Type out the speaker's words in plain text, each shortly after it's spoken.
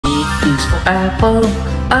is for apple,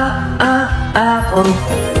 apple,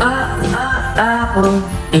 apple,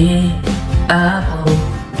 apple.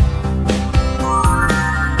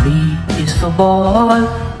 B is for ball,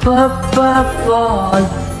 ball,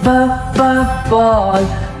 ball.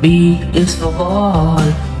 B is for ball.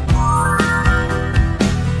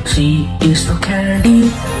 C is for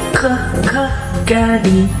candy,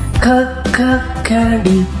 candy,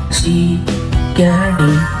 candy. C,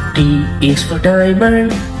 candy. D is for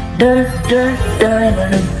diamond, diamond,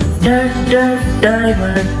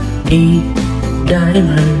 diamond. D,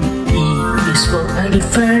 diamond. E is for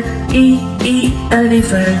elephant,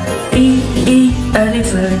 elephant,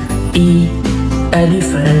 elephant,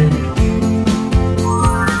 elephant.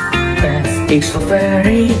 F is for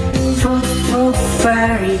fairy,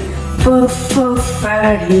 fairy,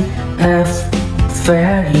 fairy. F,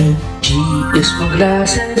 fairy. G is for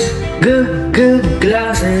glasses,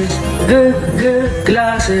 glasses,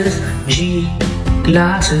 glasses. G,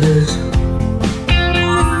 glasses.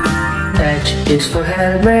 H is for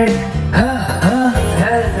helmet,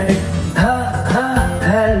 helmet,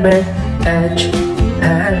 helmet. H,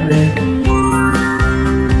 helmet.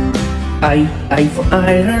 I for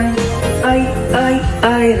iron, iron,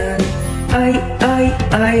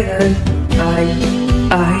 iron,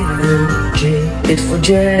 iron. J is for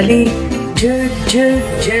jelly, jelly,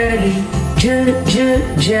 jelly,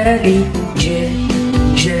 jelly.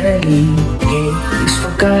 K is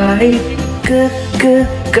for guy, guy,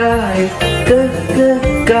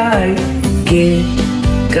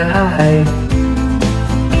 guy.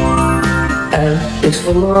 L is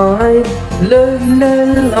for line, line,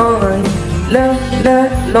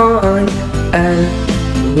 line. L,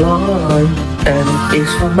 line. M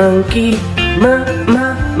is for monkey,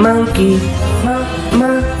 monkey,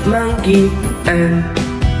 monkey. M,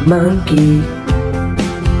 monkey.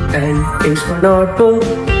 N is for notebook,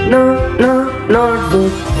 notebook,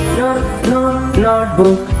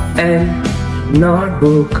 notebook. N,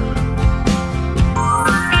 notebook.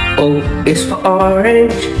 O is for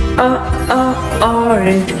orange,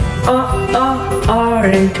 orange,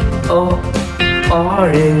 orange,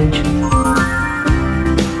 orange.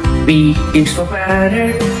 B is for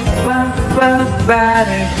parrot,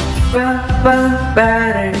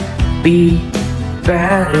 parrot. B,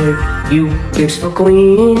 parrot. U is for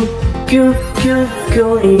queen, queen,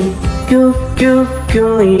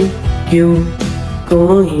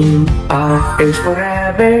 queen. R is for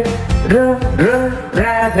rabbit,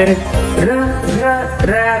 rabbit,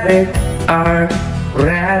 rabbit. R,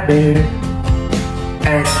 rabbit.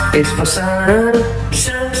 S is for sun,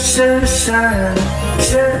 sun.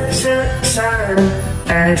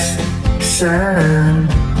 S, sun.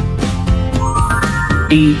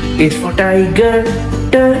 T is for tiger,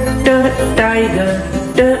 tiger, tiger.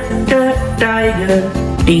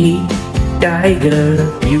 T, tiger.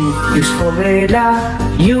 U is for umbrella,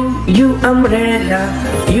 U umbrella,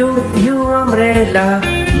 U umbrella.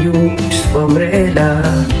 U is for umbrella.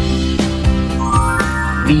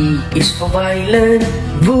 V is for violin,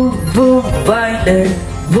 violin,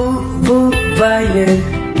 violin.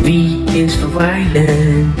 V is for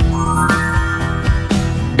violin.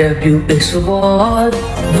 W is for ball,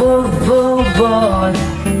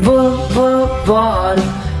 ball.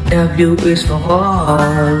 W is for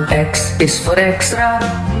ball. X is for extra,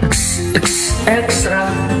 extra.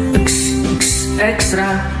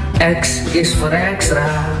 X is for extra.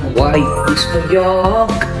 Y is for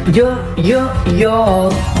york,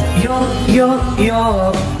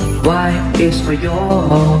 york. Y is for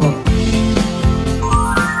york.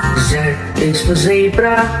 Z is for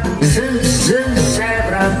zebra,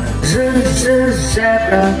 zebra.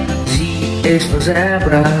 Z is for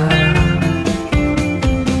zebra.